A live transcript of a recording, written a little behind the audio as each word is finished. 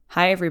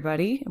Hi,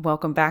 everybody.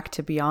 Welcome back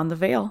to Beyond the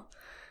Veil.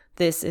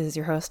 This is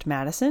your host,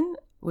 Madison,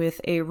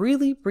 with a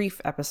really brief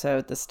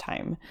episode this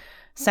time.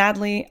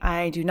 Sadly,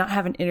 I do not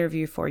have an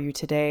interview for you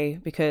today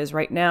because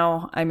right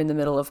now I'm in the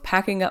middle of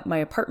packing up my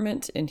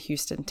apartment in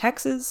Houston,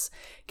 Texas,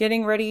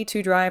 getting ready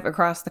to drive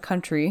across the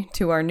country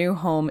to our new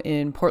home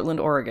in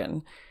Portland,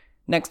 Oregon.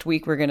 Next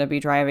week, we're going to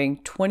be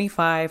driving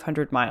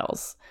 2,500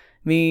 miles.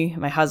 Me,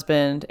 my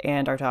husband,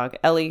 and our dog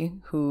Ellie,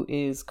 who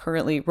is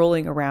currently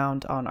rolling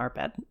around on our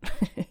bed.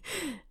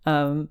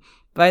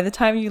 By the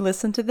time you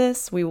listen to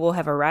this, we will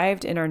have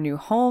arrived in our new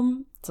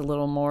home. It's a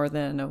little more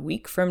than a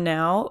week from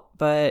now,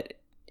 but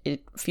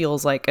it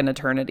feels like an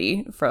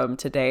eternity from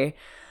today.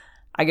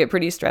 I get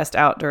pretty stressed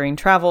out during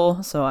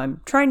travel, so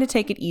I'm trying to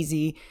take it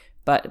easy,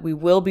 but we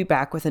will be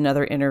back with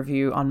another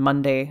interview on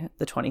Monday,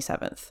 the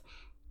 27th.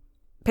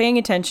 Paying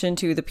attention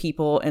to the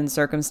people and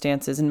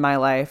circumstances in my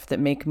life that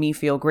make me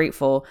feel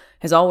grateful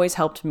has always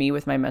helped me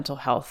with my mental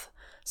health.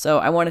 So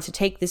I wanted to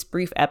take this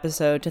brief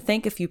episode to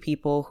thank a few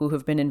people who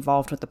have been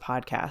involved with the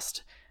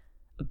podcast.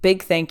 A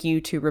big thank you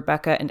to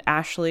Rebecca and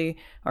Ashley,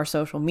 our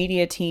social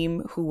media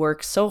team, who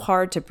work so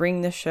hard to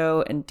bring the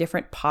show and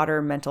different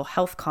Potter mental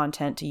health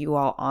content to you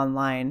all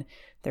online.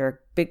 They're a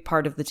big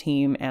part of the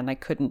team, and I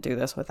couldn't do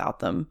this without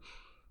them.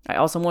 I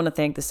also want to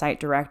thank the site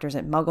directors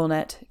at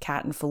MuggleNet,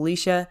 Kat and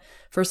Felicia,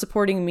 for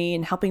supporting me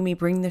and helping me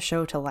bring the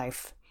show to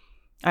life.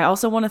 I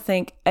also want to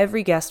thank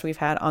every guest we've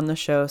had on the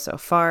show so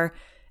far: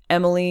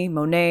 Emily,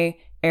 Monet,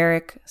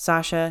 Eric,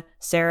 Sasha,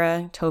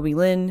 Sarah, Toby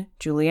Lynn,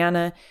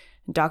 Juliana,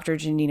 and Dr.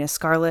 Janina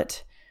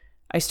Scarlett.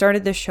 I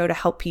started this show to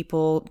help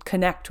people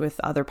connect with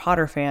other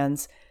Potter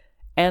fans,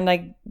 and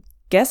I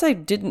guess I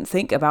didn't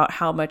think about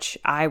how much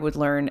I would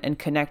learn and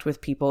connect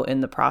with people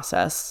in the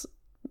process.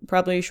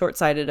 Probably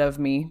short-sighted of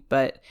me,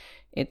 but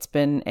it's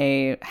been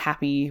a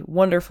happy,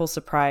 wonderful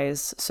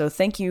surprise. So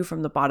thank you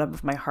from the bottom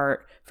of my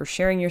heart for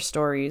sharing your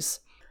stories.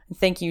 And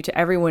thank you to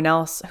everyone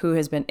else who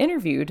has been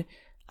interviewed,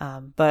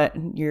 but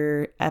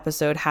your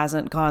episode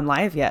hasn't gone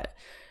live yet.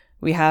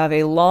 We have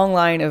a long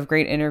line of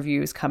great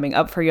interviews coming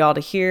up for y'all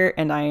to hear,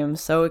 and I am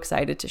so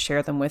excited to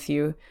share them with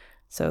you.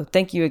 So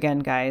thank you again,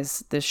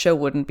 guys. This show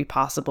wouldn't be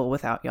possible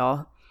without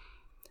y'all.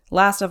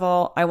 Last of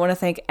all, I want to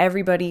thank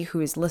everybody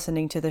who is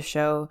listening to the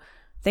show.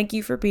 Thank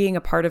you for being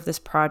a part of this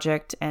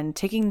project and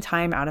taking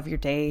time out of your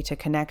day to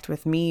connect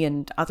with me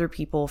and other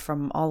people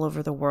from all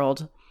over the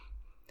world.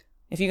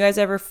 If you guys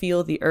ever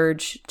feel the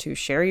urge to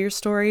share your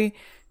story,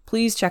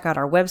 please check out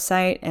our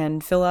website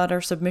and fill out our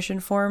submission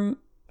form,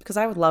 because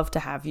I would love to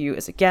have you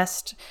as a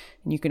guest.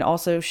 And you can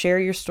also share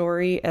your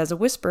story as a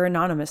whisper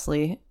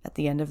anonymously at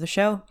the end of the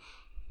show.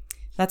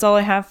 That's all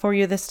I have for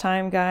you this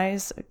time,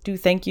 guys. I do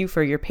thank you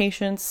for your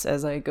patience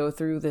as I go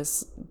through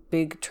this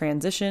big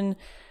transition.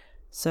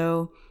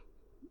 So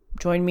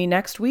join me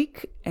next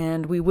week,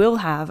 and we will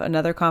have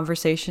another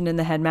conversation in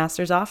the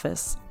headmaster's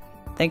office.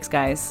 Thanks,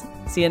 guys.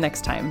 See you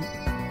next time.